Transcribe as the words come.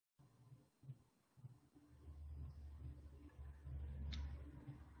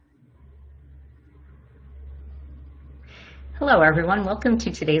Hello everyone, welcome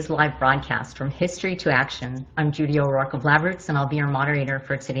to today's live broadcast from History to Action. I'm Judy O'Rourke of LabRoots and I'll be your moderator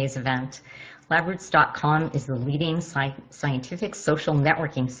for today's event. LabRoots.com is the leading scientific social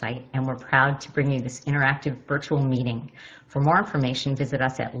networking site and we're proud to bring you this interactive virtual meeting. For more information, visit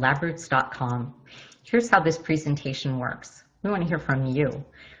us at LabRoots.com. Here's how this presentation works. We want to hear from you.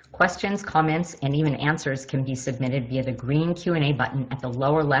 Questions, comments, and even answers can be submitted via the green Q&A button at the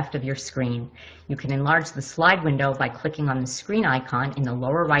lower left of your screen. You can enlarge the slide window by clicking on the screen icon in the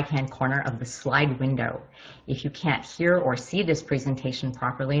lower right-hand corner of the slide window. If you can't hear or see this presentation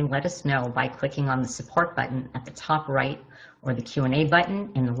properly, let us know by clicking on the support button at the top right or the Q&A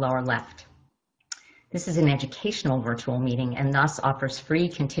button in the lower left. This is an educational virtual meeting and thus offers free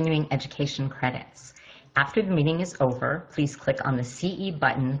continuing education credits. After the meeting is over, please click on the CE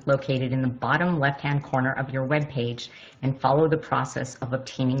button located in the bottom left-hand corner of your web page and follow the process of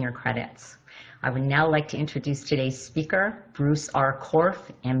obtaining your credits. I would now like to introduce today's speaker, Bruce R.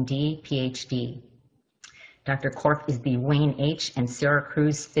 Korf, MD, PhD. Dr. Korf is the Wayne H. and Sarah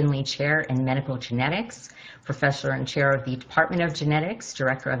Cruz Finley Chair in Medical Genetics, Professor and Chair of the Department of Genetics,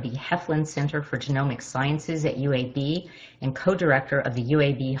 Director of the Heflin Center for Genomic Sciences at UAB, and Co-Director of the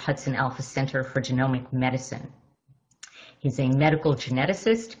UAB Hudson Alpha Center for Genomic Medicine. He's a medical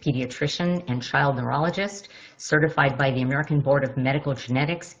geneticist, pediatrician, and child neurologist, certified by the American Board of Medical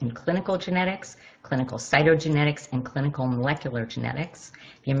Genetics in clinical genetics, clinical cytogenetics, and clinical molecular genetics,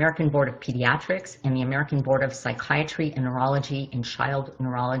 the American Board of Pediatrics, and the American Board of Psychiatry and Neurology in child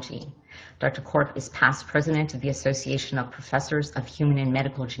neurology. Dr. Korf is past president of the Association of Professors of Human and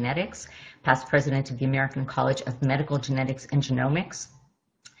Medical Genetics, past president of the American College of Medical Genetics and Genomics,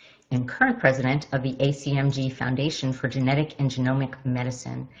 and current president of the ACMG Foundation for Genetic and Genomic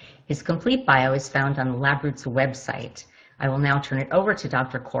Medicine. His complete bio is found on the LabRoots website. I will now turn it over to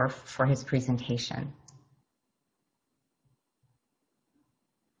Dr. Korf for his presentation.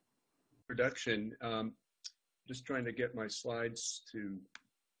 Production. Just trying to get my slides to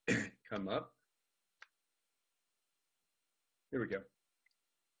come up. Here we go.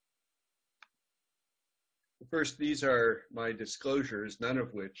 First, these are my disclosures, none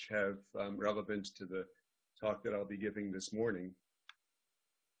of which have relevance to the talk that I'll be giving this morning.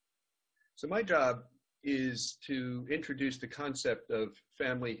 So my job is to introduce the concept of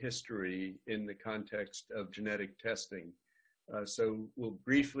family history in the context of genetic testing. So we'll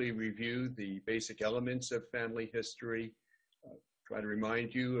briefly review the basic elements of family history, try to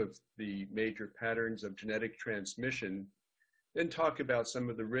remind you of the major patterns of genetic transmission, then talk about some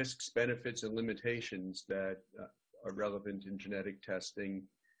of the risks, benefits, and limitations that are relevant in genetic testing,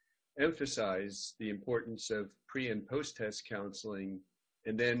 emphasize the importance of pre- and post-test counseling,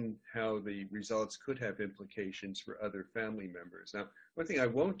 and then how the results could have implications for other family members. Now, one thing I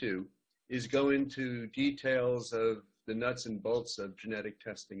won't do is go into details of the nuts and bolts of genetic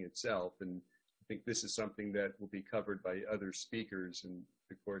testing itself, and I think this is something that will be covered by other speakers in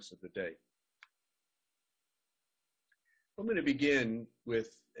the course of the day. I'm going to begin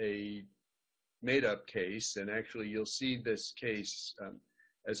with a made-up case, and actually you'll see this case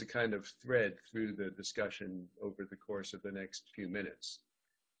as a kind of thread through the discussion over the course of the next few minutes.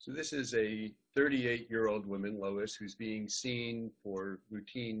 So this is a 38-year-old woman, Lois, who's being seen for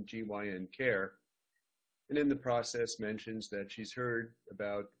routine GYN care, and in the process mentions that she's heard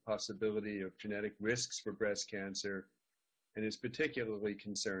about the possibility of genetic risks for breast cancer and is particularly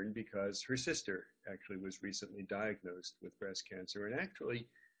concerned because her sister actually was recently diagnosed with breast cancer. And actually,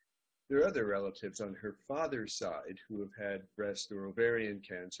 there are other relatives on her father's side who have had breast or ovarian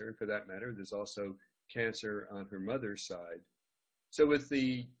cancer. And for that matter, there's also cancer on her mother's side. So with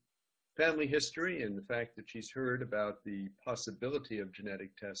the family history and the fact that she's heard about the possibility of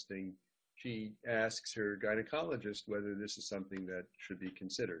genetic testing, she asks her gynecologist whether this is something that should be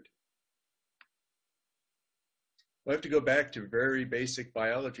considered. I have to go back to very basic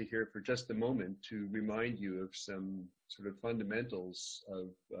biology here for just a moment to remind you of some sort of fundamentals of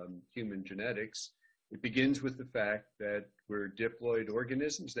human genetics. It begins with the fact that we're diploid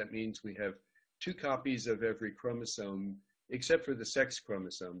organisms. That means we have 2 copies of every chromosome except for the sex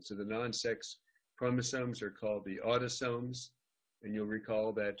chromosome. So the non-sex chromosomes are called the autosomes, and you'll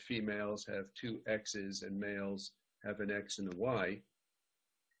recall that females have 2 X's and males have an X and a Y.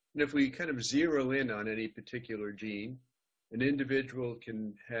 And if we kind of zero in on any particular gene, an individual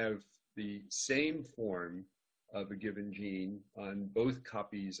can have the same form of a given gene on both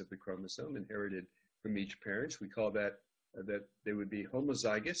copies of the chromosome inherited from each parent. We call that they would be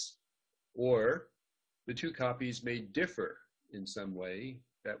homozygous, or the 2 copies may differ in some way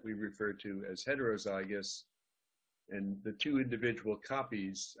that we refer to as heterozygous, and the 2 individual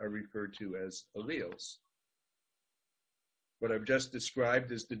copies are referred to as alleles. What I've just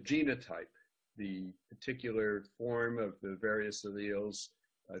described is the genotype, the particular form of the various alleles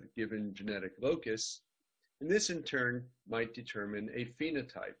given genetic locus. And this in turn might determine a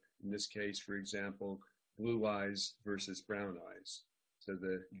phenotype. In this case, for example, blue eyes versus brown eyes. So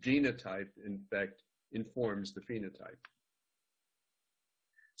the genotype, in fact, informs the phenotype.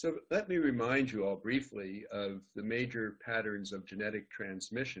 So let me remind you all briefly of the major patterns of genetic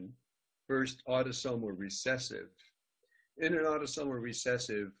transmission. First, autosomal recessive. In an autosomal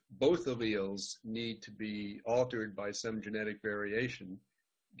recessive, both alleles need to be altered by some genetic variation.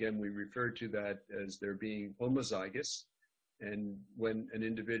 Again, we refer to that as there being homozygous. And when an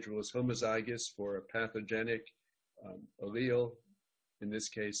individual is homozygous for a pathogenic allele, in this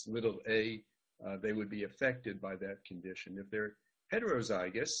case, little a, they would be affected by that condition. If they're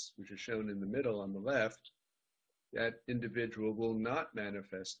heterozygous, which is shown in the middle on the left, that individual will not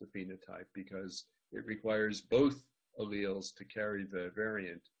manifest the phenotype because it requires both alleles to carry the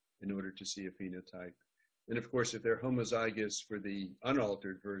variant in order to see a phenotype. And of course, if they're homozygous for the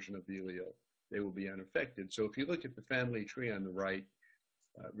unaltered version of the allele, they will be unaffected. So if you look at the family tree on the right,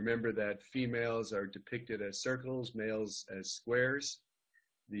 remember that females are depicted as circles, males as squares.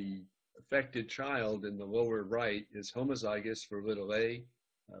 The affected child in the lower right is homozygous for little a.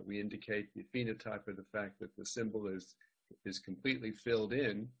 We indicate the phenotype of the fact that the symbol is completely filled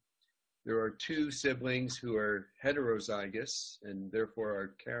in. There are two siblings who are heterozygous and therefore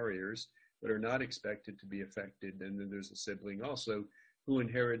are carriers, but are not expected to be affected. And then there's a sibling also who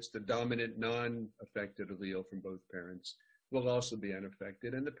inherits the dominant non-affected allele from both parents, will also be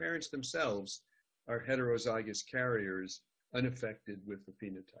unaffected. And the parents themselves are heterozygous carriers unaffected with the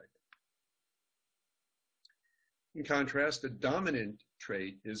phenotype. In contrast, a dominant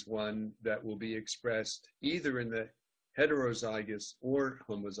trait is one that will be expressed either in the heterozygous or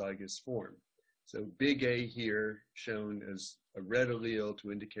homozygous form. So big A here shown as a red allele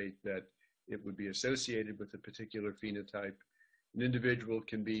to indicate that it would be associated with a particular phenotype. An individual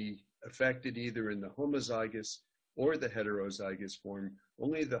can be affected either in the homozygous or the heterozygous form.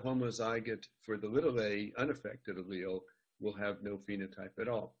 Only the homozygote for the little a unaffected allele will have no phenotype at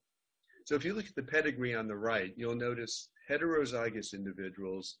all. So if you look at the pedigree on the right, you'll notice heterozygous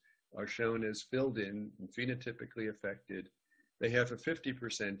individuals are shown as filled in and phenotypically affected. They have a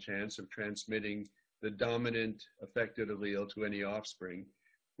 50% chance of transmitting the dominant affected allele to any offspring.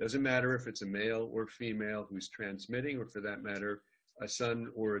 Doesn't matter if it's a male or female who's transmitting, or for that matter, a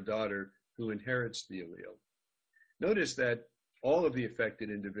son or a daughter who inherits the allele. Notice that all of the affected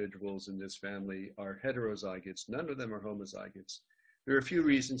individuals in this family are heterozygotes. None of them are homozygotes. There are a few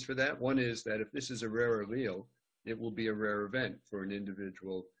reasons for that. One is that if this is a rare allele, it will be a rare event for an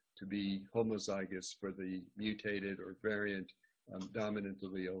individual to be homozygous for the mutated or variant dominant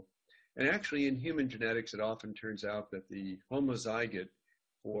allele. And actually in human genetics, it often turns out that the homozygote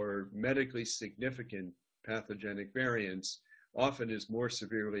for medically significant pathogenic variants often is more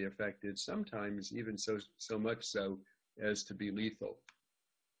severely affected, sometimes even so much so as to be lethal.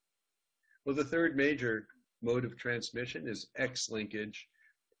 Well, the third major mode of transmission is X linkage.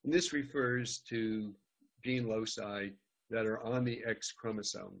 And this refers to gene loci that are on the X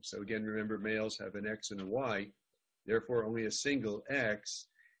chromosome. So again, remember, males have an X and a Y, therefore only a single X.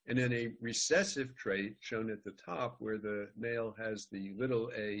 And then a recessive trait shown at the top where the male has the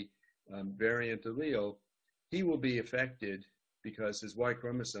little a variant allele, he will be affected because his Y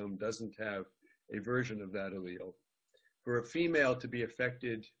chromosome doesn't have a version of that allele. For a female to be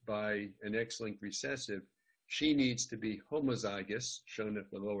affected by an X-linked recessive, she needs to be homozygous, shown at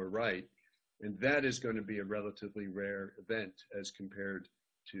the lower right, and that is going to be a relatively rare event as compared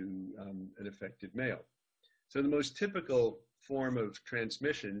to an affected male. So the most typical form of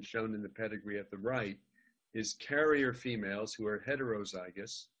transmission shown in the pedigree at the right is carrier females who are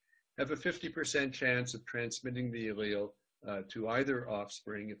heterozygous, have a 50% chance of transmitting the allele to either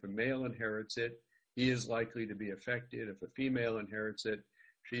offspring. If a male inherits it, he is likely to be affected. If a female inherits it,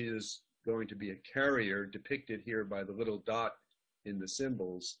 she is going to be a carrier, depicted here by the little dot in the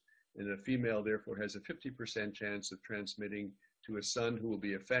symbols. And a female, therefore, has a 50% chance of transmitting to a son who will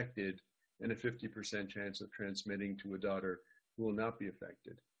be affected, and a 50% chance of transmitting to a daughter who will not be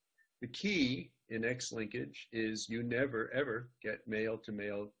affected. The key in X linkage is you never, ever get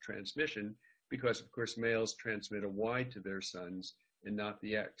male-to-male transmission because, of course, males transmit a Y to their sons and not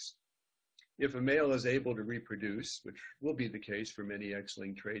the X. If a male is able to reproduce, which will be the case for many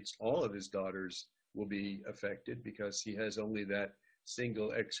X-linked traits, all of his daughters will be affected because he has only that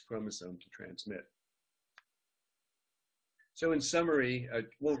single X chromosome to transmit. So in summary, I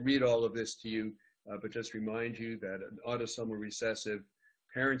won't read all of this to you, but just remind you that an autosomal recessive,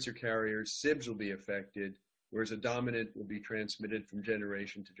 parents are carriers, SIBs will be affected, whereas a dominant will be transmitted from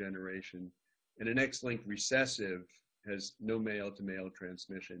generation to generation. And an X-linked recessive has no male-to-male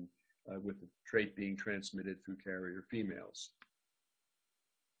transmission, with the trait being transmitted through carrier females.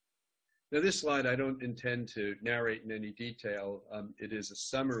 Now, this slide I don't intend to narrate in any detail. It is a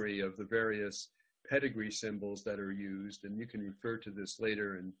summary of the various pedigree symbols that are used, and you can refer to this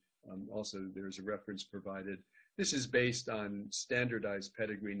later, and also there's a reference provided. This is based on standardized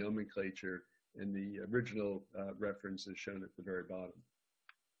pedigree nomenclature, and the original reference is shown at the very bottom.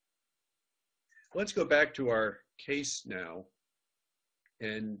 Let's go back to our case now.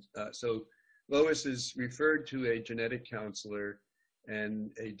 And so Lois is referred to a genetic counselor,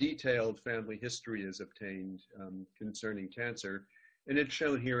 and a detailed family history is obtained concerning cancer. And it's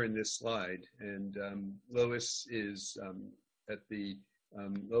shown here in this slide. And Lois is at the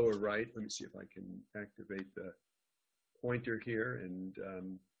lower right. Let me see if I can activate the pointer here.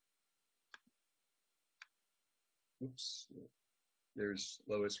 And oops, there's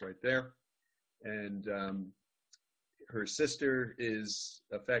Lois right there. And her sister is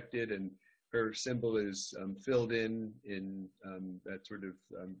affected, and her symbol is filled in that sort of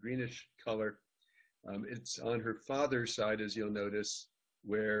greenish color. It's on her father's side, as you'll notice,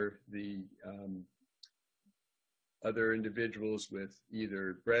 where the other individuals with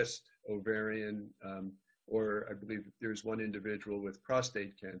either breast, ovarian, or I believe there's one individual with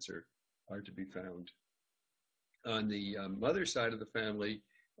prostate cancer are to be found. On the mother's side of the family,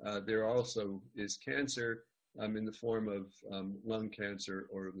 there also is cancer in the form of lung cancer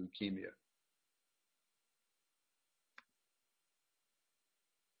or leukemia.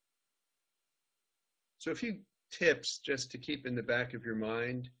 So a few tips just to keep in the back of your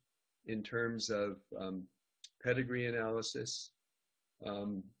mind in terms of pedigree analysis.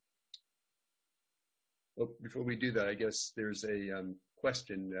 Well, before we do that, I guess there's a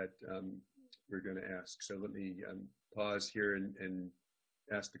question that we're going to ask. So let me pause here and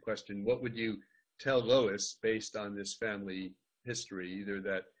ask the question: what would you tell Lois based on this family history? Either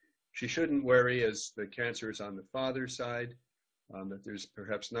that she shouldn't worry as the cancer is on the father's side, that there's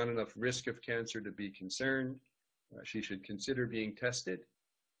perhaps not enough risk of cancer to be concerned, she should consider being tested,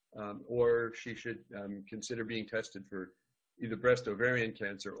 or she should consider being tested for either breast ovarian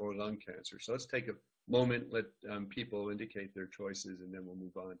cancer or lung cancer. So let's take a moment, let people indicate their choices, and then we'll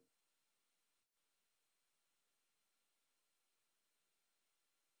move on.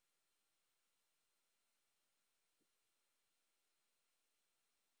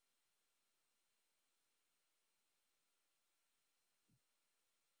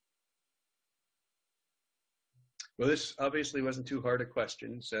 Well, this obviously wasn't too hard a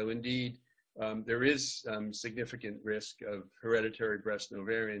question. So indeed, there is significant risk of hereditary breast and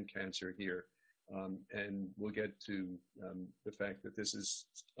ovarian cancer here. And we'll get to the fact that this is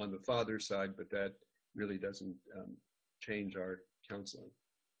on the father's side, but that really doesn't change our counseling.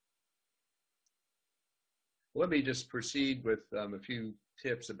 Let me just proceed with a few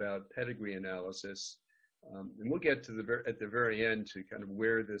tips about pedigree analysis. And we'll get to at the very end to kind of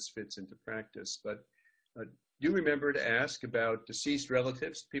where this fits into practice. But do remember to ask about deceased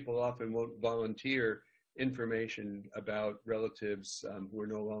relatives. People often won't volunteer information about relatives who are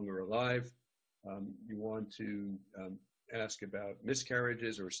no longer alive. You want to ask about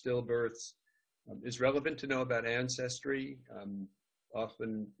miscarriages or stillbirths. It's relevant to know about ancestry.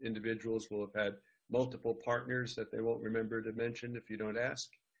 Often individuals will have had multiple partners that they won't remember to mention if you don't ask.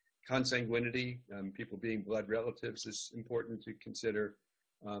 Consanguinity, people being blood relatives, is important to consider.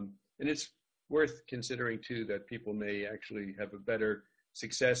 And it's worth considering too that people may actually have a better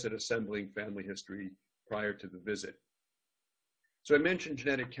success at assembling family history prior to the visit. So I mentioned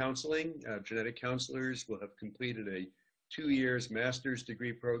genetic counseling. Genetic counselors will have completed a 2 years master's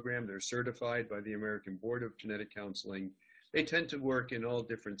degree program. They're certified by the American Board of Genetic Counseling. They tend to work in all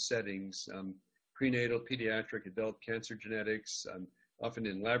different settings: prenatal, pediatric, adult cancer genetics, often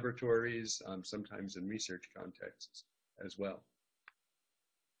in laboratories, sometimes in research contexts as well.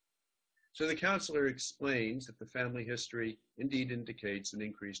 So the counselor explains that the family history indeed indicates an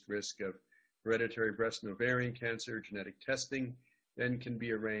increased risk of hereditary breast and ovarian cancer. Genetic testing then can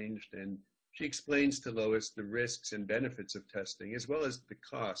be arranged, and she explains to Lois the risks and benefits of testing, as well as the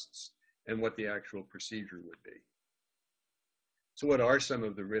costs and what the actual procedure would be. So what are some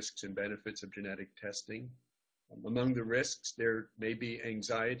of the risks and benefits of genetic testing? Among the risks, there may be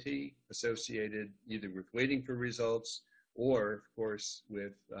anxiety associated either with waiting for results or, of course,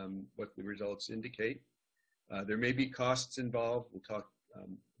 with what the results indicate. There may be costs involved. We'll talk a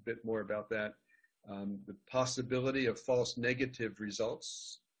bit more about that. The possibility of false negative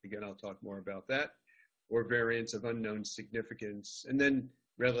results. Again, I'll talk more about that. Or variants of unknown significance. And then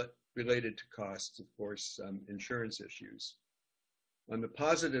related to costs, of course, insurance issues. On the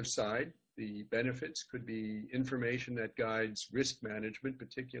positive side, the benefits could be information that guides risk management,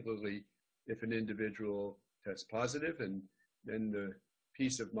 particularly if an individual tests positive, and then the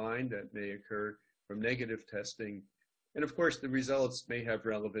peace of mind that may occur from negative testing. And of course, the results may have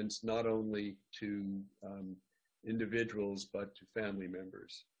relevance not only to individuals, but to family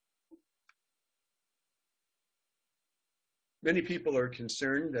members. Many people are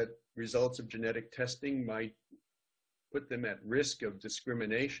concerned that results of genetic testing might put them at risk of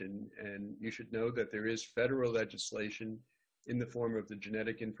discrimination, and you should know that there is federal legislation in the form of the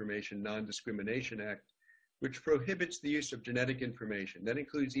Genetic Information Non-Discrimination Act, which prohibits the use of genetic information. That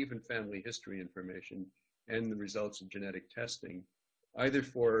includes even family history information and the results of genetic testing, either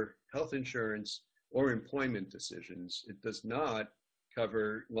for health insurance or employment decisions. It does not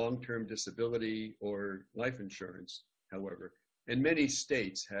cover long-term disability or life insurance, however, and many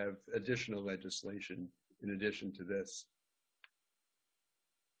states have additional legislation in addition to this.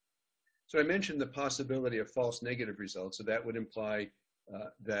 So I mentioned the possibility of false negative results. So that would imply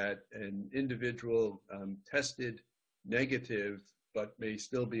that an individual tested negative but may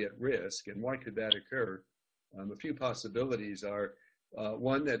still be at risk. And why could that occur? A few possibilities are,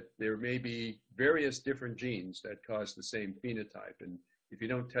 one, that there may be various different genes that cause the same phenotype. And if you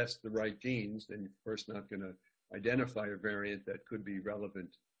don't test the right genes, then you're of course not going to identify a variant that could be relevant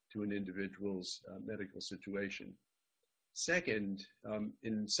to an individual's medical situation. Second,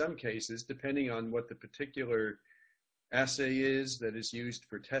 in some cases, depending on what the particular assay is that is used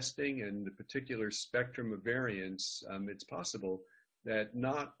for testing and the particular spectrum of variants, it's possible that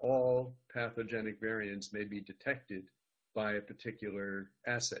not all pathogenic variants may be detected by a particular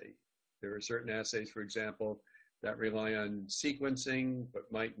assay. There are certain assays, for example, that rely on sequencing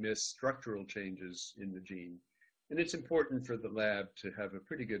but might miss structural changes in the gene. And it's important for the lab to have a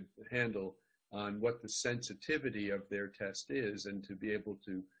pretty good handle on what the sensitivity of their test is and to be able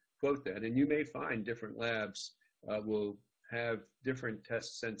to quote that. And you may find different labs will have different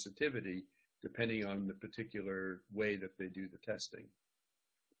test sensitivity depending on the particular way that they do the testing.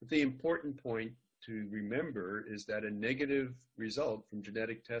 But the important point to remember is that a negative result from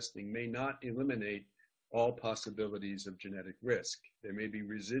genetic testing may not eliminate all possibilities of genetic risk. There may be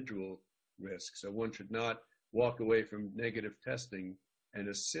residual risk, so one should not walk away from negative testing and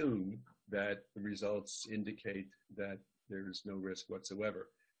assume that the results indicate that there is no risk whatsoever.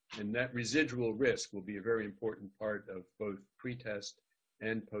 And that residual risk will be a very important part of both pre-test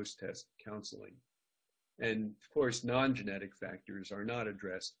and post-test counseling. And of course, non-genetic factors are not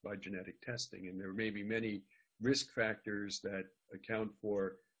addressed by genetic testing, and there may be many risk factors that account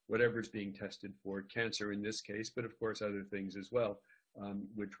for whatever's being tested for, cancer in this case, but of course other things as well,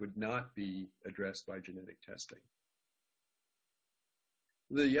 which would not be addressed by genetic testing.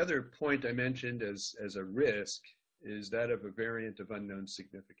 The other point I mentioned as a risk is that of a variant of unknown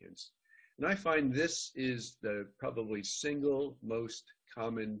significance. And I find this is the probably single most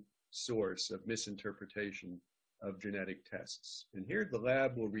common source of misinterpretation of genetic tests. And here the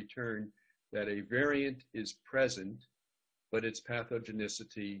lab will return that a variant is present, but its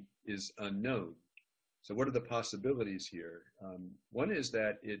pathogenicity is unknown. So what are the possibilities here? One is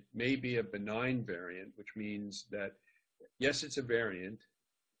that it may be a benign variant, which means that, yes, it's a variant,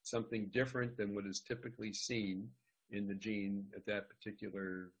 something different than what is typically seen in the gene at that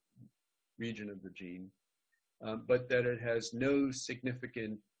particular region of the gene, but that it has no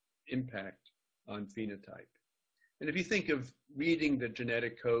significant impact on phenotype. And if you think of reading the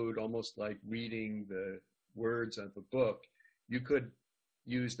genetic code almost like reading the words of a book, you could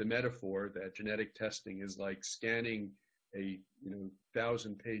use the metaphor that genetic testing is like scanning a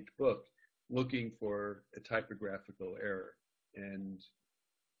 1,000-page book looking for a typographical error. And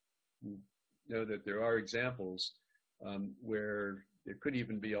you know that there are examples where there could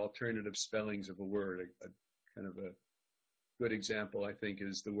even be alternative spellings of a word. A kind of a good example, I think,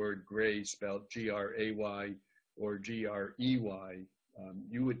 is the word gray spelled G-R-A-Y or G-R-E-Y.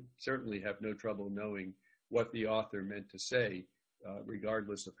 You would certainly have no trouble knowing what the author meant to say,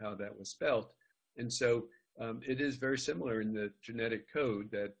 regardless of how that was spelt. And so it is very similar in the genetic code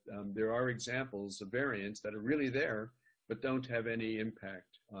that there are examples of variants that are really there, but don't have any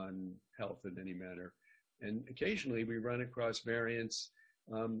impact on health in any manner. And occasionally we run across variants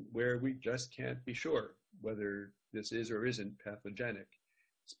where we just can't be sure whether this is or isn't pathogenic.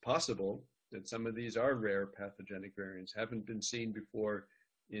 It's possible that some of these are rare pathogenic variants, haven't been seen before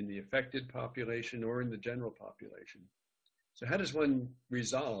in the affected population or in the general population. So how does one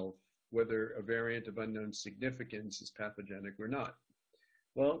resolve whether a variant of unknown significance is pathogenic or not?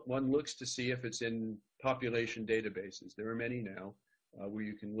 Well, one looks to see if it's in population databases. There are many now where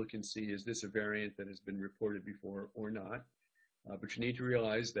you can look and see, is this a variant that has been reported before or not? But you need to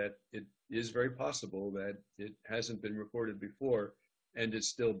realize that it is very possible that it hasn't been reported before and is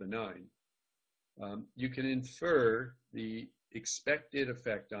still benign. You can infer the expected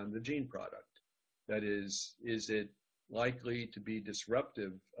effect on the gene product. That is it likely to be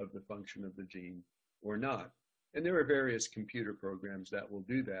disruptive of the function of the gene or not? And there are various computer programs that will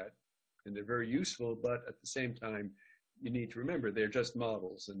do that, and they're very useful, but at the same time, you need to remember they're just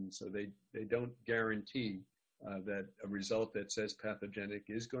models, and so they don't guarantee that a result that says pathogenic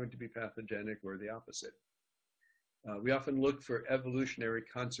is going to be pathogenic or the opposite. We often look for evolutionary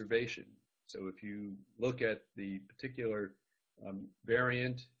conservation. So if you look at the particular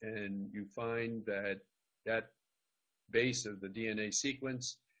variant and you find that that base of the DNA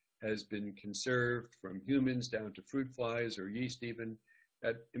sequence has been conserved from humans down to fruit flies or yeast even,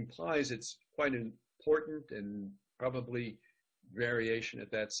 that implies it's quite important, and probably variation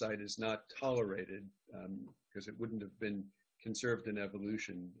at that site is not tolerated because it wouldn't have been conserved in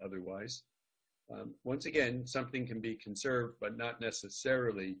evolution otherwise. Once again, something can be conserved but not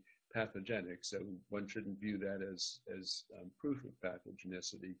necessarily pathogenic, so one shouldn't view that as proof of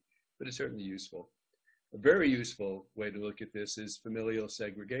pathogenicity, but it's certainly useful. A very useful way to look at this is familial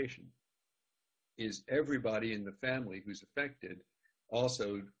segregation. Is everybody in the family who's affected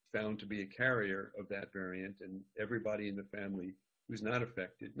also found to be a carrier of that variant, and everybody in the family who's not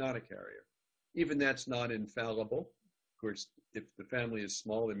affected, not a carrier? Even that's not infallible. Of course, if the family is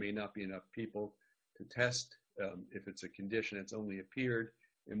small, there may not be enough people to test. If it's a condition that's only appeared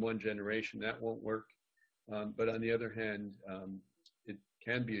in one generation, that won't work. But on the other hand, it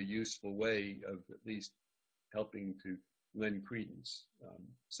can be a useful way of at least helping to lend credence.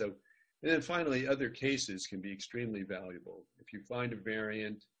 And then finally, other cases can be extremely valuable. If you find a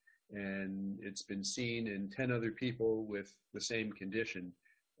variant and it's been seen in 10 other people with the same condition,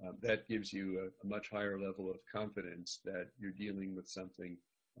 that gives you a much higher level of confidence that you're dealing with something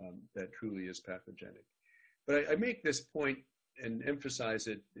that truly is pathogenic. But I make this point and emphasize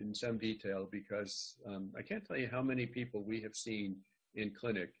it in some detail because I can't tell you how many people we have seen in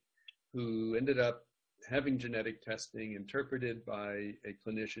clinic who ended up having genetic testing interpreted by a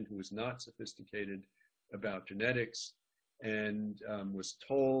clinician who was not sophisticated about genetics and was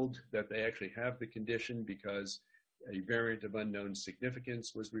told that they actually have the condition because a variant of unknown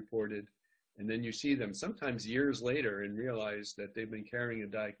significance was reported. And then you see them sometimes years later and realize that they've been carrying a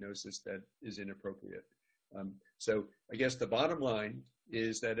diagnosis that is inappropriate. So I guess the bottom line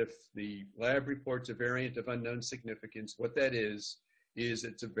is that if the lab reports a variant of unknown significance, what that is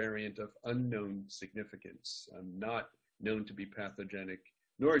it's a variant of unknown significance, not known to be pathogenic,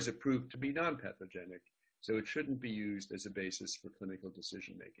 nor is it proved to be non-pathogenic. So it shouldn't be used as a basis for clinical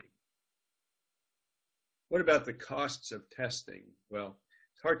decision-making. What about the costs of testing? Well,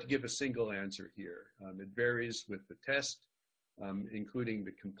 it's hard to give a single answer here. It varies with the test, including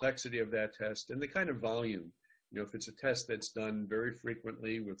the complexity of that test and the kind of volume. You know, if it's a test that's done very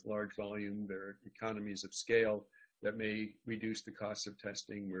frequently with large volume, there are economies of scale that may reduce the cost of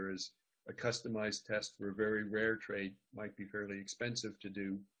testing, whereas a customized test for a very rare trait might be fairly expensive to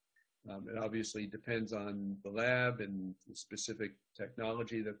do. It obviously depends on the lab and the specific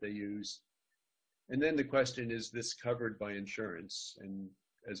technology that they use. And then the question, is this covered by insurance? And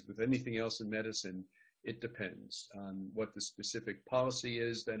as with anything else in medicine, it depends on what the specific policy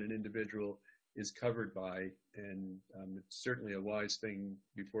is that an individual is covered by. And it's certainly a wise thing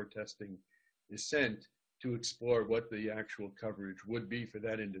before testing is sent to explore what the actual coverage would be for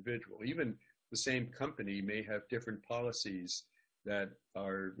that individual. Even the same company may have different policies that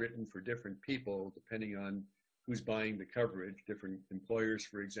are written for different people, depending on who's buying the coverage, different employers,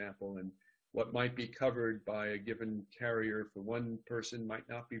 for example, and what might be covered by a given carrier for one person might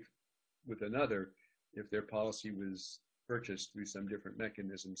not be with another if their policy was purchased through some different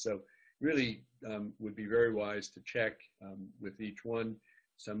mechanism. So really would be very wise to check with each one.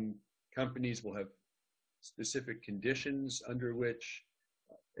 Some companies will have specific conditions under which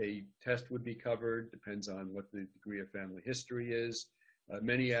a test would be covered, depends on what the degree of family history is.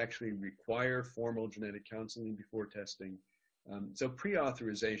 Many actually require formal genetic counseling before testing. So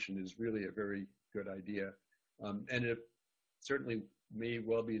pre-authorization is really a very good idea. And it certainly may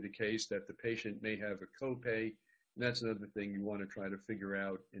well be the case that the patient may have a copay. And that's another thing you want to try to figure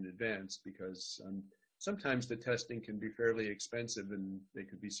out in advance, because sometimes the testing can be fairly expensive and they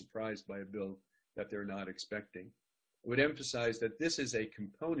could be surprised by a bill that they're not expecting. I would emphasize that this is a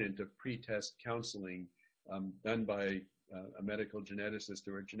component of pre-test counseling done by a medical geneticist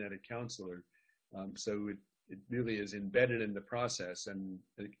or a genetic counselor. So it really is embedded in the process and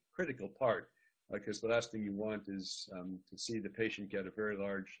a critical part because the last thing you want is to see the patient get a very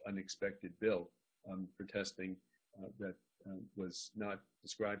large unexpected bill for testing that was not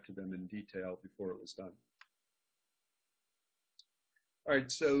described to them in detail before it was done. All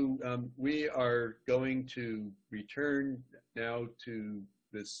right, so we are going to return now to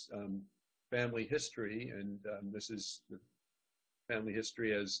this family history, and this is the family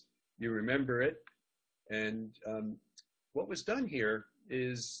history as you remember it. And what was done here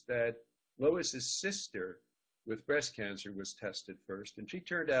is that Lois's sister with breast cancer was tested first, and she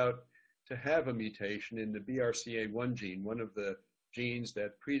turned out to have a mutation in the BRCA1 gene, one of the genes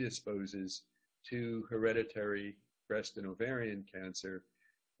that predisposes to hereditary breast and ovarian cancer.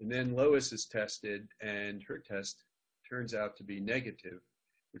 And then Lois is tested, and her test turns out to be negative,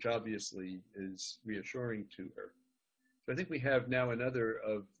 which obviously is reassuring to her. So I think we have now another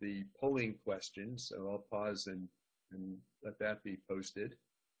of the polling questions, so I'll pause and let that be posted.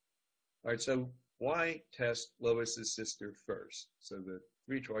 All right, so why test Lois's sister first? So the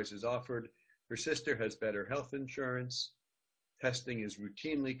three choices offered: her sister has better health insurance, testing is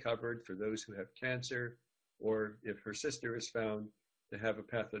routinely covered for those who have cancer, or if her sister is found to have a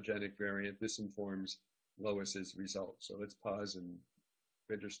pathogenic variant, this informs Lois's results. So let's pause and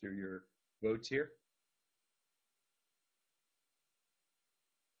register your votes here.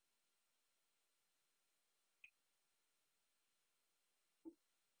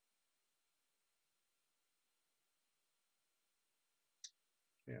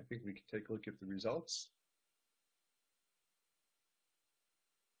 Yeah, I think we can take a look at the results.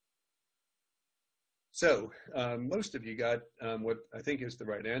 So most of you got what I think is the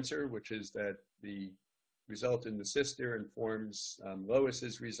right answer, which is that the result in the sister informs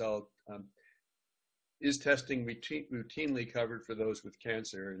Lois's result. Is testing routinely covered for those with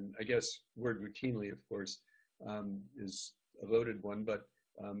cancer? And I guess word routinely, of course, is a loaded one, but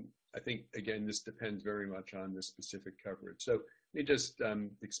I think, again, this depends very much on the specific coverage. So let me just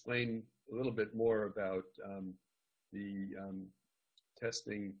explain a little bit more about the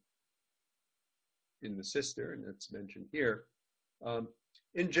testing in the sister, and it's mentioned here.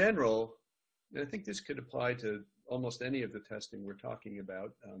 In general, and I think this could apply to almost any of the testing we're talking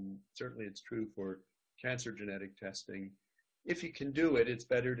about. Certainly it's true for cancer genetic testing. If you can do it, it's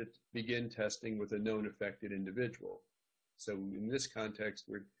better to begin testing with a known affected individual. So in this context,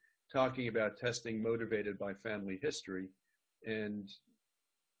 we're talking about testing motivated by family history. And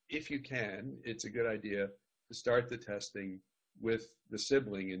if you can, it's a good idea to start the testing with the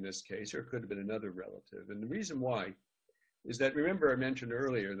sibling in this case, or it could have been another relative. And the reason why is that, remember I mentioned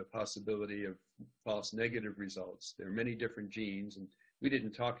earlier the possibility of false negative results. There are many different genes, and we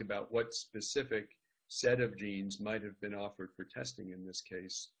didn't talk about what specific set of genes might have been offered for testing in this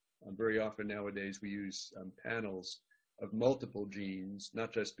case. Very often nowadays we use panels of multiple genes,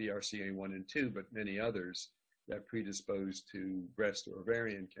 not just BRCA1 and 2, but many others that predispose to breast or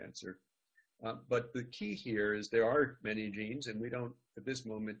ovarian cancer. But the key here is there are many genes, and we don't, at this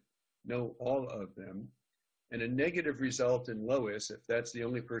moment, know all of them. And a negative result in Lois, if that's the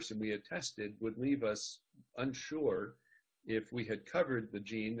only person we had tested, would leave us unsure if we had covered the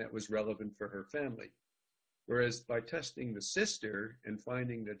gene that was relevant for her family. Whereas by testing the sister and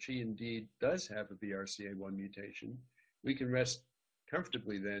finding that she indeed does have a BRCA1 mutation, we can rest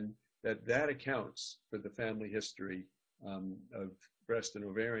comfortably then that that accounts for the family history of breast and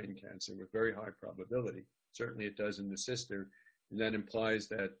ovarian cancer with very high probability. Certainly it does in the sister, and that implies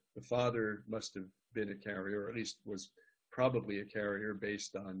that the father must have been a carrier, or at least was probably a carrier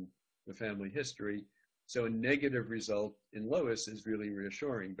based on the family history. So a negative result in Lois is really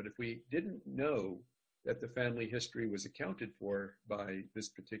reassuring. But if we didn't know that the family history was accounted for by this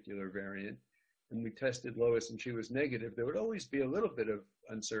particular variant, and we tested Lois and she was negative, there would always be a little bit of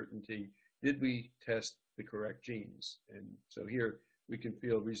uncertainty. Did we test the correct genes? And so here we can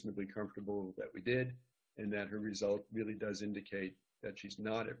feel reasonably comfortable that we did, and that her result really does indicate that she's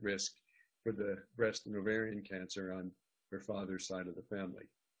not at risk for the breast and ovarian cancer on her father's side of the family.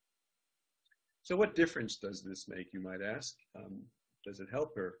 So what difference does this make, you might ask? Does it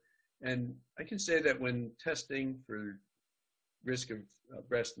help her? And I can say that when testing for risk of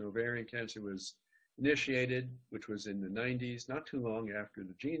breast and ovarian cancer was initiated, which was in the 90s, not too long after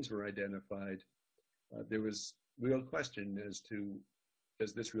the genes were identified, there was real question as to,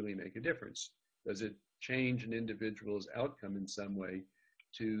 does this really make a difference? Does it change an individual's outcome in some way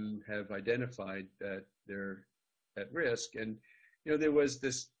to have identified that they're at risk? And, you know, there was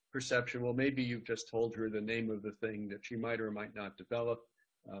this perception, well, maybe you've just told her the name of the thing that she might or might not develop,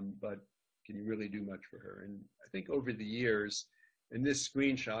 but can you really do much for her? And I think over the years, and this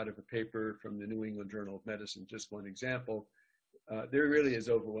screenshot of a paper from the New England Journal of Medicine, just one example, there really is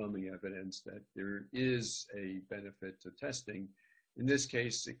overwhelming evidence that there is a benefit to testing. In this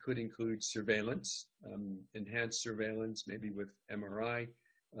case, it could include surveillance, enhanced surveillance, maybe with MRI,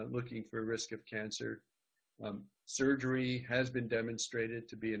 looking for risk of cancer. Surgery has been demonstrated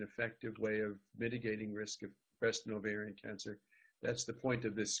to be an effective way of mitigating risk of breast and ovarian cancer. That's the point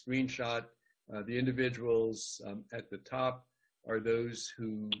of this screenshot. The individuals at the top are those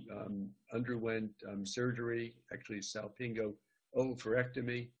who underwent surgery, actually salpingo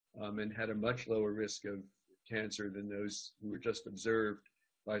oophorectomy, and had a much lower risk of cancer than those who were just observed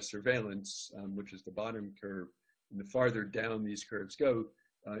by surveillance, which is the bottom curve. And the farther down these curves go,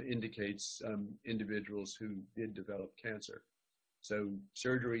 indicates individuals who did develop cancer. So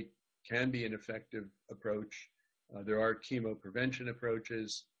surgery can be an effective approach. There are chemo prevention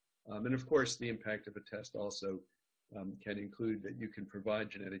approaches. And of course, the impact of a test also can include that you can provide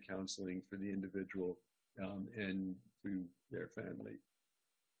genetic counseling for the individual and through their family.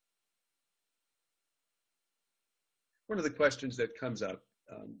 One of the questions that comes up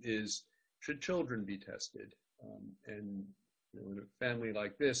is, should children be tested? And in a family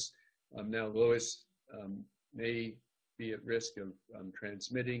like this, now Lois may be at risk of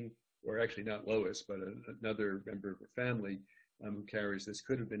transmitting, or actually not Lois, but another member of her family who carries this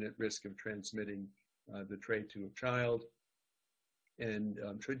could have been at risk of transmitting the trait to a child. And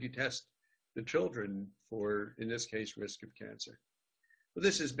should you test the children for, in this case, risk of cancer? Well,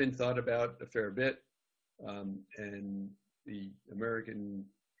 this has been thought about a fair bit, and the American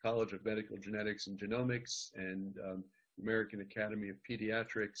College of Medical Genetics and Genomics and American Academy of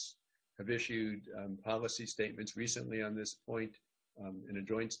Pediatrics have issued policy statements recently on this point in a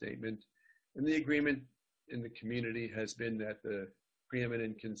joint statement. And the agreement in the community has been that the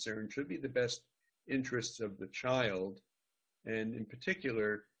preeminent concern should be the best interests of the child, and in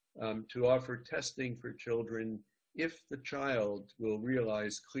particular, to offer testing for children if the child will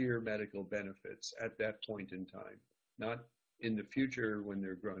realize clear medical benefits at that point in time, not in the future when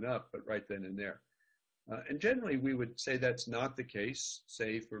they're grown up, but right then and there. And generally, we would say that's not the case,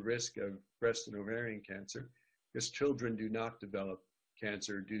 say for risk of breast and ovarian cancer, because children do not develop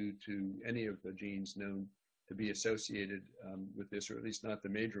cancer due to any of the genes known to be associated with this, or at least not the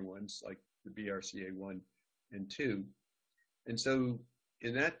major ones like the BRCA1 and 2. And so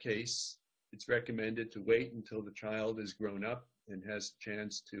in that case, it's recommended to wait until the child is grown up and has a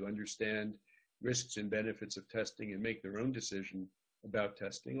chance to understand risks and benefits of testing and make their own decision about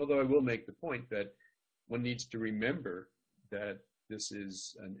testing. Although I will make the point that one needs to remember that this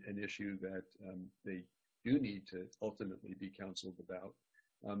is an issue that they do need to ultimately be counseled about.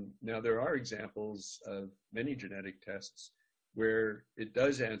 Now, there are examples of many genetic tests where it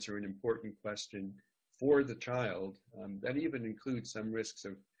does answer an important question for the child that even includes some risks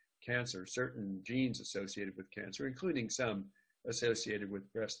of cancer, certain genes associated with cancer, including some associated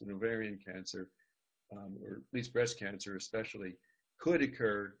with breast and ovarian cancer, or at least breast cancer especially, could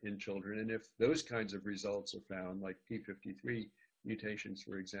occur in children. And if those kinds of results are found, like P53 mutations,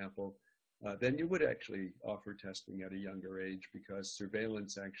 for example, then you would actually offer testing at a younger age, because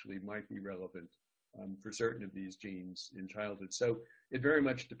surveillance actually might be relevant for certain of these genes in childhood. So it very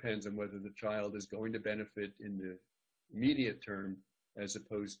much depends on whether the child is going to benefit in the immediate term, as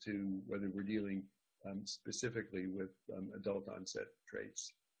opposed to whether we're dealing specifically with adult onset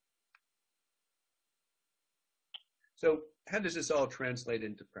traits. So how does this all translate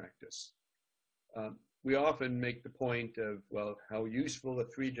into practice? We often make the point of, well, how useful a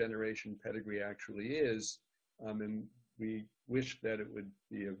 3-generation pedigree actually is, and we wish that it would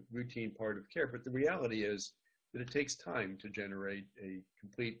be a routine part of care, but the reality is that it takes time to generate a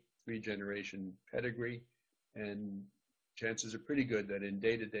complete 3-generation pedigree, and chances are pretty good that in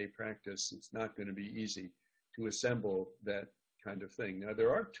day-to-day practice, it's not going to be easy to assemble that kind of thing. Now,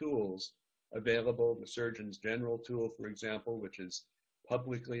 there are tools available, the Surgeon's General tool, for example, which is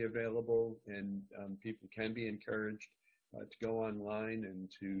publicly available, and people can be encouraged to go online and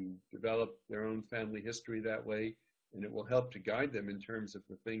to develop their own family history that way, and it will help to guide them in terms of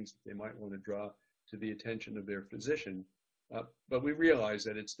the things that they might want to draw to the attention of their physician. But we realize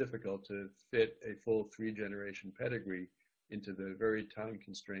that it's difficult to fit a full 3-generation pedigree into the very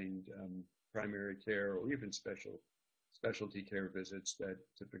time-constrained primary care or even specialty care visits that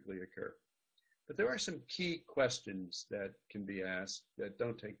typically occur. But there are some key questions that can be asked that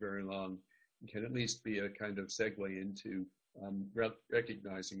don't take very long and can at least be a kind of segue into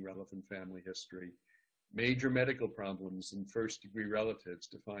recognizing relevant family history. Major medical problems in first-degree relatives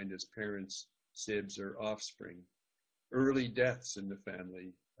defined as parents, sibs, or offspring. Early deaths in the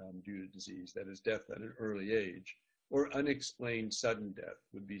family due to disease, that is, death at an early age, or unexplained sudden death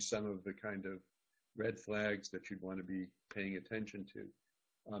would be some of the kind of red flags that you'd want to be paying attention to.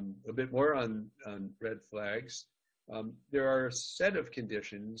 A bit more on red flags. There are a set of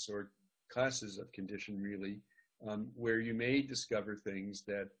conditions or classes of condition really where you may discover things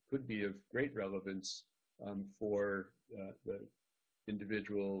that could be of great relevance for the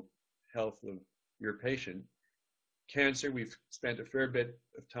individual health of your patient. Cancer, we've spent a fair bit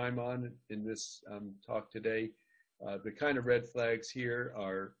of time on in this talk today. The kind of red flags here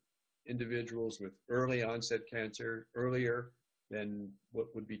are individuals with early onset cancer, earlier than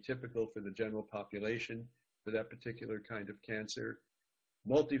what would be typical for the general population for that particular kind of cancer.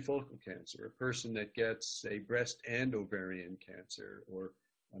 Multifocal cancer, a person that gets a breast and ovarian cancer, or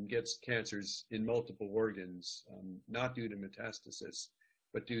gets cancers in multiple organs, not due to metastasis,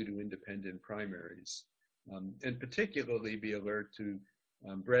 but due to independent primaries. And particularly be alert to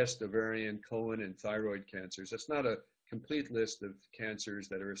breast, ovarian, colon, and thyroid cancers. That's not a complete list of cancers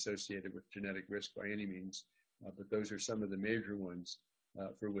that are associated with genetic risk by any means, but those are some of the major ones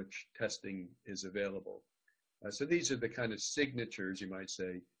for which testing is available. So these are the kind of signatures, you might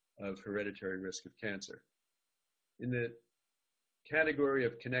say, of hereditary risk of cancer. In the category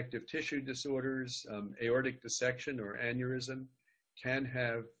of connective tissue disorders, aortic dissection or aneurysm can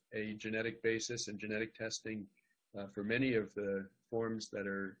have a genetic basis, and genetic testing for many of the forms that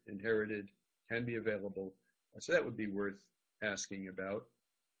are inherited can be available. So that would be worth asking about.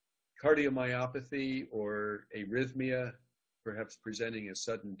 Cardiomyopathy or arrhythmia, perhaps presenting as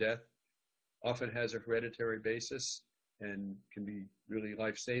sudden death, often has a hereditary basis and can be really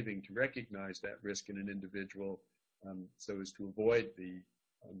life-saving to recognize that risk in an individual so as to avoid the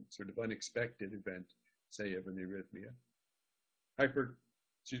sort of unexpected event, say, of an arrhythmia.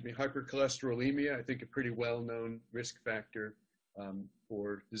 Hypercholesterolemia, I think a pretty well-known risk factor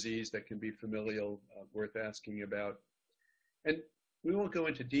for disease that can be familial, worth asking about. And we won't go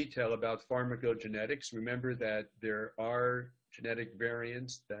into detail about pharmacogenetics. Remember that there are genetic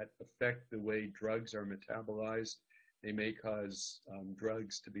variants that affect the way drugs are metabolized. They may cause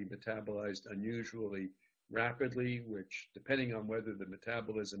drugs to be metabolized unusually rapidly, which, depending on whether the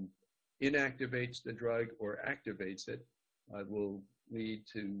metabolism inactivates the drug or activates it, will lead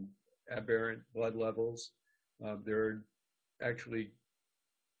to aberrant blood levels. There are actually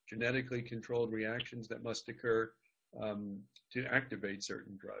genetically controlled reactions that must occur to activate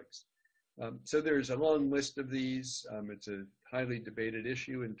certain drugs. So there's a long list of these. It's a highly debated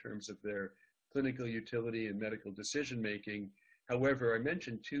issue in terms of their clinical utility and medical decision-making. However, I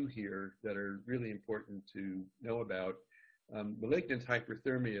mentioned two here that are really important to know about. Malignant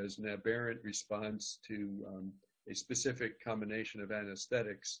hyperthermia is an aberrant response to a specific combination of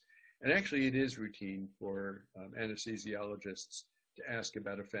anesthetics. And actually, it is routine for anesthesiologists to ask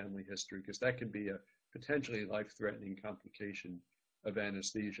about a family history, because that can be a potentially life-threatening complication of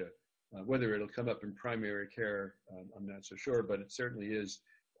anesthesia. Whether it'll come up in primary care, I'm not so sure, but it certainly is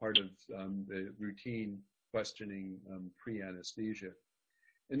part of the routine questioning pre-anesthesia.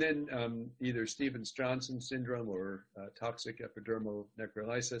 And then either Stevens-Johnson syndrome or toxic epidermal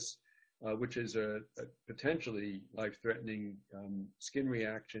necrolysis, which is a potentially life-threatening skin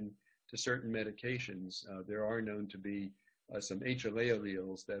reaction to certain medications. There are known to be some HLA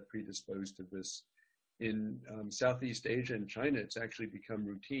alleles that predispose to this. In Southeast Asia and China, it's actually become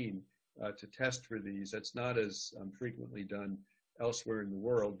routine to test for these. That's not as frequently done elsewhere in the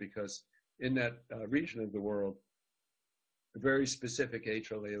world, because in that region of the world, a very specific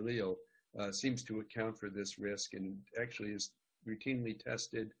HLA allele seems to account for this risk, and actually is routinely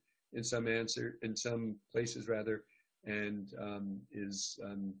tested in some places rather, and is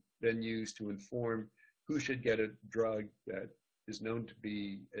then used to inform who should get a drug that is known to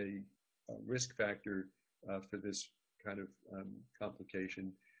be a risk factor for this kind of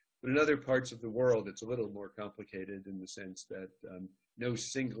complication. But in other parts of the world, it's a little more complicated in the sense that no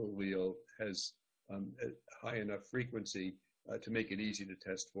single allele has a high enough frequency to make it easy to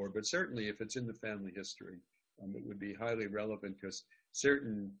test for. But certainly if it's in the family history, it would be highly relevant, because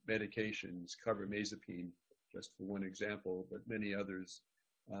certain medications, carbamazepine, just for one example, but many others,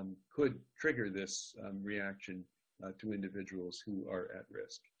 could trigger this reaction to individuals who are at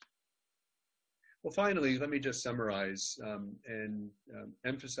risk. Well, finally, let me just summarize and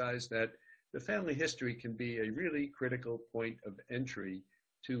emphasize that the family history can be a really critical point of entry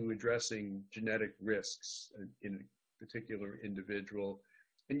to addressing genetic risks in a particular individual.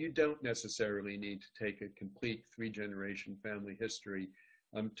 And you don't necessarily need to take a complete 3-generation family history.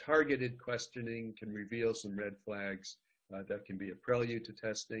 Targeted questioning can reveal some red flags that can be a prelude to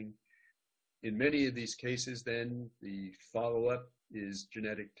testing. In many of these cases, then, the follow-up is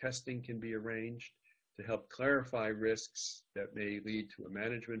genetic testing can be arranged. to help clarify risks that may lead to a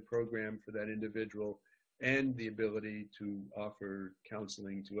management program for that individual, and the ability to offer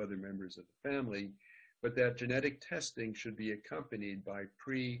counseling to other members of the family, but that genetic testing should be accompanied by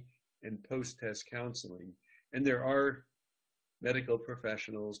pre and post-test counseling. And there are medical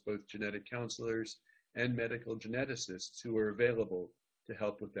professionals, both genetic counselors and medical geneticists, who are available to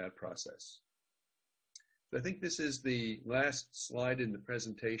help with that process. So I think this is the last slide in the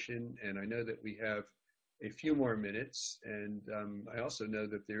presentation, and I know that we have a few more minutes, and I also know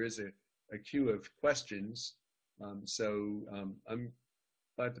that there is a queue of questions. So I'm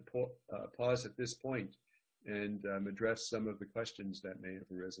glad to pause at this point and address some of the questions that may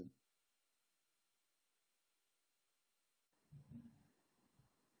have arisen.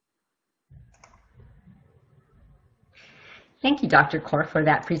 Thank you, Dr. Korf, for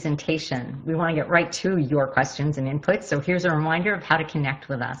that presentation. We want to get right to your questions and inputs, so here's a reminder of how to connect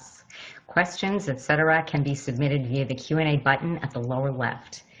with us. Questions, etc., can be submitted via the Q&A button at the lower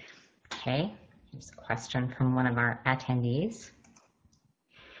left. Okay, here's a question from one of our attendees.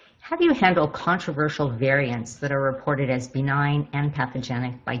 How do you handle controversial variants that are reported as benign and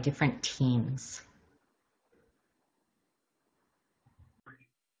pathogenic by different teams?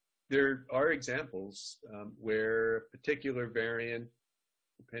 There are examples where a particular variant,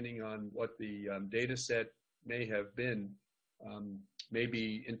 depending on what the data set may have been, may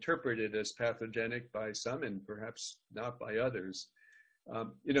be interpreted as pathogenic by some and perhaps not by others.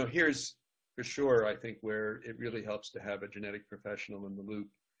 You know, here's for sure, I think, where it really helps to have a genetic professional in the loop.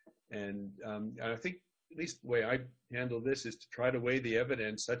 And I think at least the way I handle this is to try to weigh the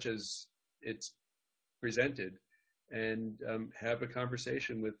evidence such as it's presented, and have a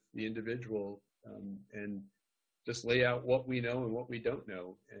conversation with the individual and just lay out what we know and what we don't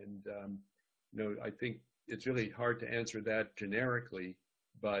know. And you know, I think it's really hard to answer that generically,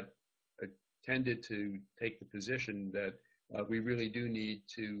 but I tended to take the position that we really do need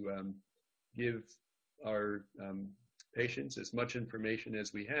to give our patients as much information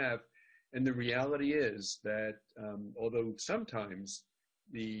as we have. And the reality is that although sometimes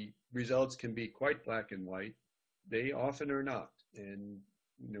the results can be quite black and white, they often are not. And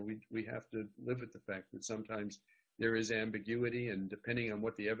you know, we have to live with the fact that sometimes there is ambiguity, and depending on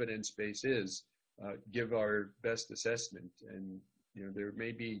what the evidence base is, give our best assessment. And you know, there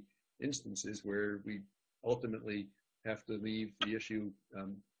may be instances where we ultimately have to leave the issue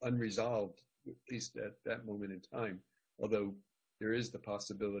unresolved, at least at that moment in time, although there is the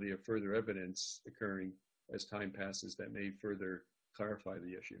possibility of further evidence occurring as time passes that may further clarify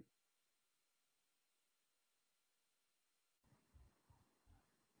the issue.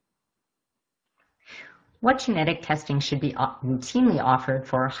 What genetic testing should be routinely offered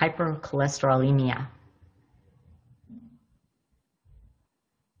for hypercholesterolemia?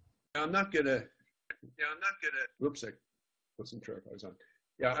 I'm not gonna, whoops, I wasn't sure if I was on.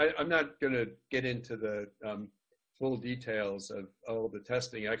 Yeah, I'm not gonna get into the full details of all the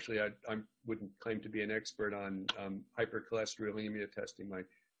testing. Actually, I wouldn't claim to be an expert on hypercholesterolemia testing. My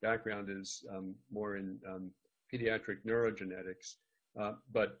background is more in pediatric neurogenetics,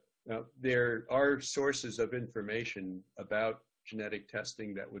 but there are sources of information about genetic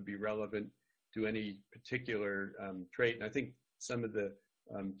testing that would be relevant to any particular trait. And I think some of the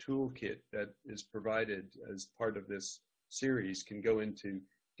toolkit that is provided as part of this series can go into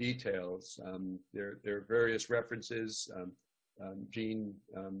details. There are various references. Gene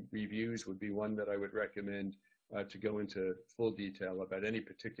reviews would be one that I would recommend to go into full detail about any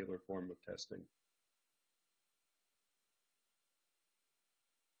particular form of testing.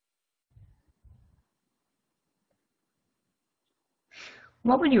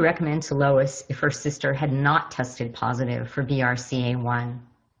 What would you recommend to Lois if her sister had not tested positive for BRCA1?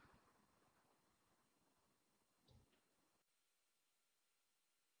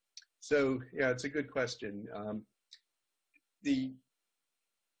 So, yeah, it's a good question. The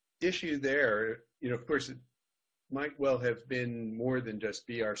issue there, you know, of course, it might well have been more than just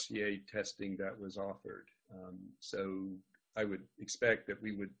BRCA testing that was offered. So I would expect that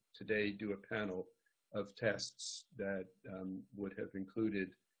we would today do a panel of tests that would have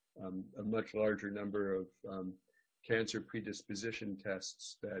included a much larger number of cancer predisposition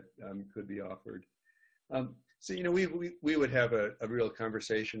tests that could be offered. So, you know, we would have a real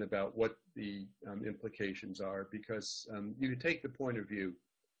conversation about what the implications are, because you could take the point of view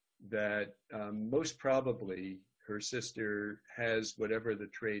that most probably her sister has whatever the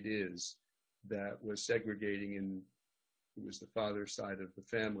trait is that was segregating in, it was the father's side of the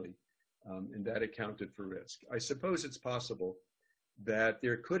family, and that accounted for risk. I suppose it's possible that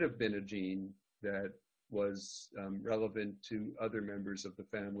there could have been a gene that was relevant to other members of the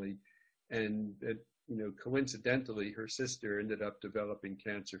family, and that coincidentally, her sister ended up developing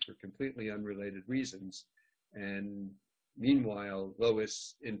cancer for completely unrelated reasons. And meanwhile,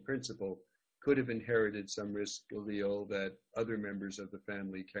 Lois, in principle, could have inherited some risk allele that other members of the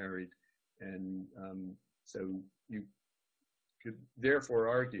family carried. And so you could therefore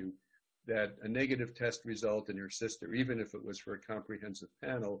argue that a negative test result in her sister, even if it was for a comprehensive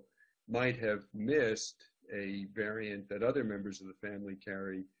panel, might have missed a variant that other members of the family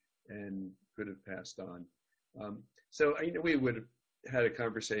carry and could have passed on. So we would have had a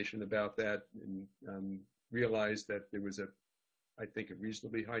conversation about that and realized that there was I think, a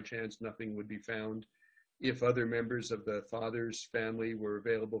reasonably high chance nothing would be found. If other members of the father's family were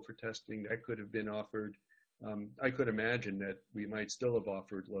available for testing, that could have been offered. I could imagine that we might still have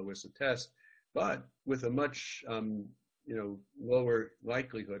offered Lois a test, but with a much lower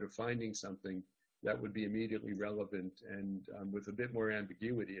likelihood of finding something that would be immediately relevant and with a bit more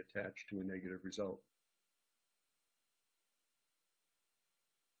ambiguity attached to a negative result.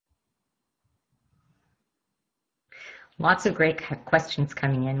 Lots of great questions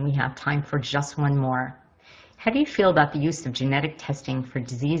coming in. We have time for just one more. How do you feel about the use of genetic testing for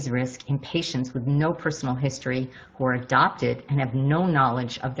disease risk in patients with no personal history who are adopted and have no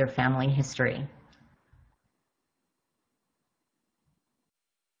knowledge of their family history?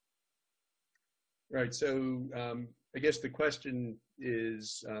 Right, so I guess the question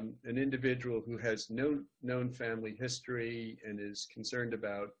is an individual who has no known family history and is concerned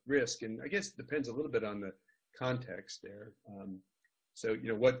about risk, and I guess it depends a little bit on the context there. So,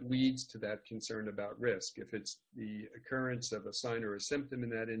 what leads to that concern about risk? If it's the occurrence of a sign or a symptom in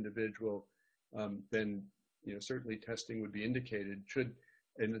that individual, then, certainly testing would be indicated. Should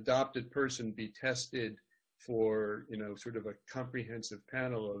an adopted person be tested for, sort of a comprehensive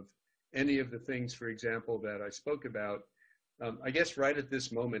panel of any of the things, for example, that I spoke about? I guess right at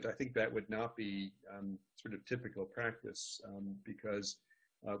this moment, I think that would not be sort of typical practice because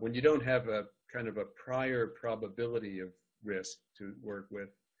when you don't have a kind of a prior probability of risk to work with,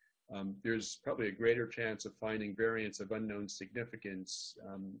 there's probably a greater chance of finding variants of unknown significance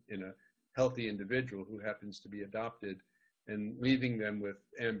in a healthy individual who happens to be adopted and leaving them with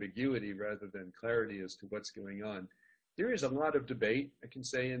ambiguity rather than clarity as to what's going on. There is a lot of debate, I can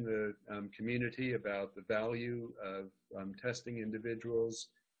say, in the community about the value of testing individuals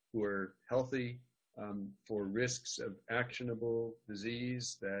who are healthy for risks of actionable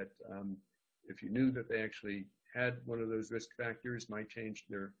disease that if you knew that they actually had one of those risk factors might change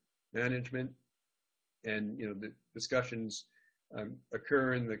their management. And the discussions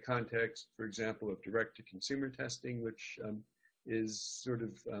occur in the context, for example, of direct-to-consumer testing, which is sort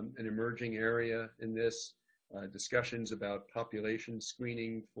of an emerging area in this. Discussions about population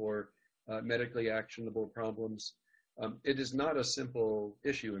screening for medically actionable problems. It is not a simple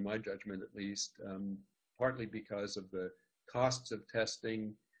issue, in my judgment at least, partly because of the costs of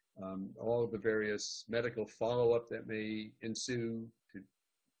testing, all of the various medical follow-up that may ensue to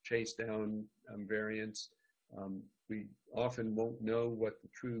chase down variants. We often won't know what the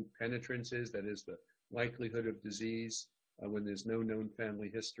true penetrance is, that is the likelihood of disease when there's no known family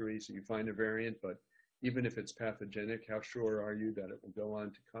history. So you find a variant, but even if it's pathogenic, how sure are you that it will go on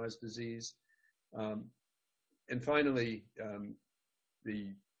to cause disease? And finally, the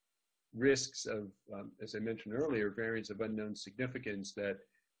risks of, as I mentioned earlier, variants of unknown significance that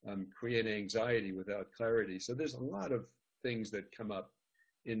create anxiety without clarity. So there's a lot of things that come up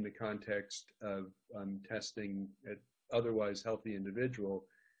in the context of testing an otherwise healthy individual.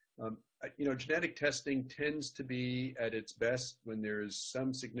 Genetic testing tends to be at its best when there is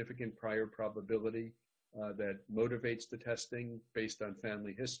some significant prior probability that motivates the testing based on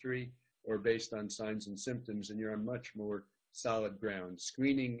family history or based on signs and symptoms, and you're on much more solid ground.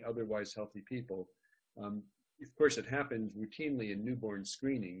 Screening otherwise healthy people, of course, it happens routinely in newborn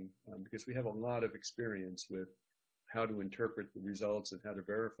screening because we have a lot of experience with how to interpret the results and how to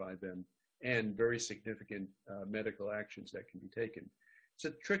verify them, and very significant medical actions that can be taken. It's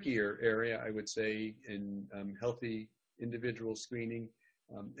a trickier area, I would say, in healthy individual screening.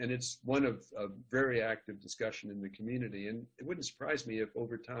 And it's one of a very active discussion in the community. And it wouldn't surprise me if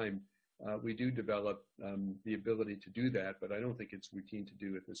over time we do develop the ability to do that, but I don't think it's routine to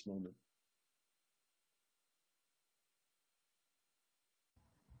do at this moment.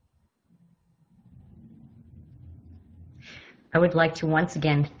 I would like to once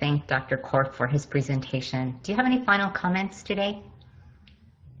again thank Dr. Korf for his presentation. Do you have any final comments today?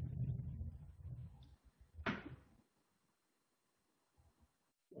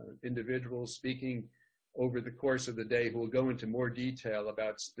 Individuals speaking over the course of the day who will go into more detail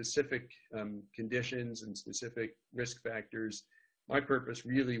about specific conditions and specific risk factors my purpose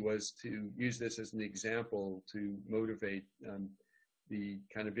really was to use this as an example to motivate the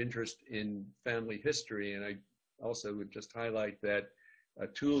kind of interest in family history. And I also would just highlight that a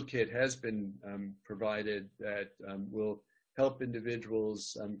toolkit has been provided that will help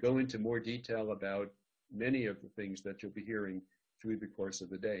individuals go into more detail about many of the things that you'll be hearing through the course of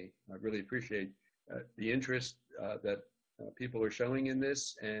the day. I really appreciate the interest that people are showing in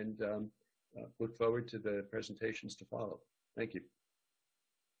this, and look forward to the presentations to follow. Thank you.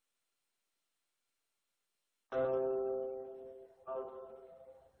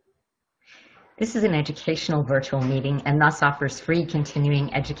 This is an educational virtual meeting and thus offers free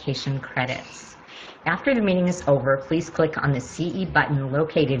continuing education credits. After the meeting is over, please click on the CE button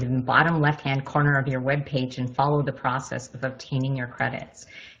located in the bottom left-hand corner of your web page and follow the process of obtaining your credits.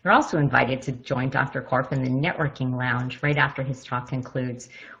 You're also invited to join Dr. Korf in the networking lounge right after his talk concludes,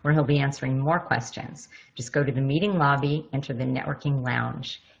 where he'll be answering more questions. Just go to the meeting lobby, enter the networking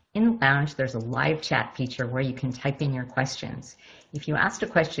lounge. In the lounge, there's a live chat feature where you can type in your questions. If you asked a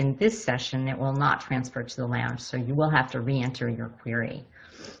question this session, it will not transfer to the lounge, so you will have to re-enter your query.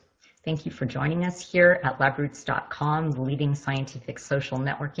 Thank you for joining us here at labroots.com, the leading scientific social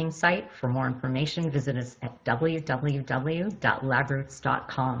networking site. For more information, visit us at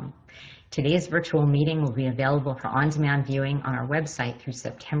www.labroots.com. Today's virtual meeting will be available for on-demand viewing on our website through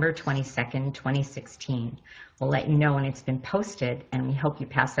September 22nd, 2016. We'll let you know when it's been posted, and we hope you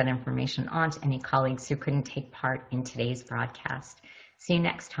pass that information on to any colleagues who couldn't take part in today's broadcast. See you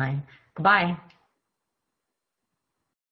next time. Goodbye.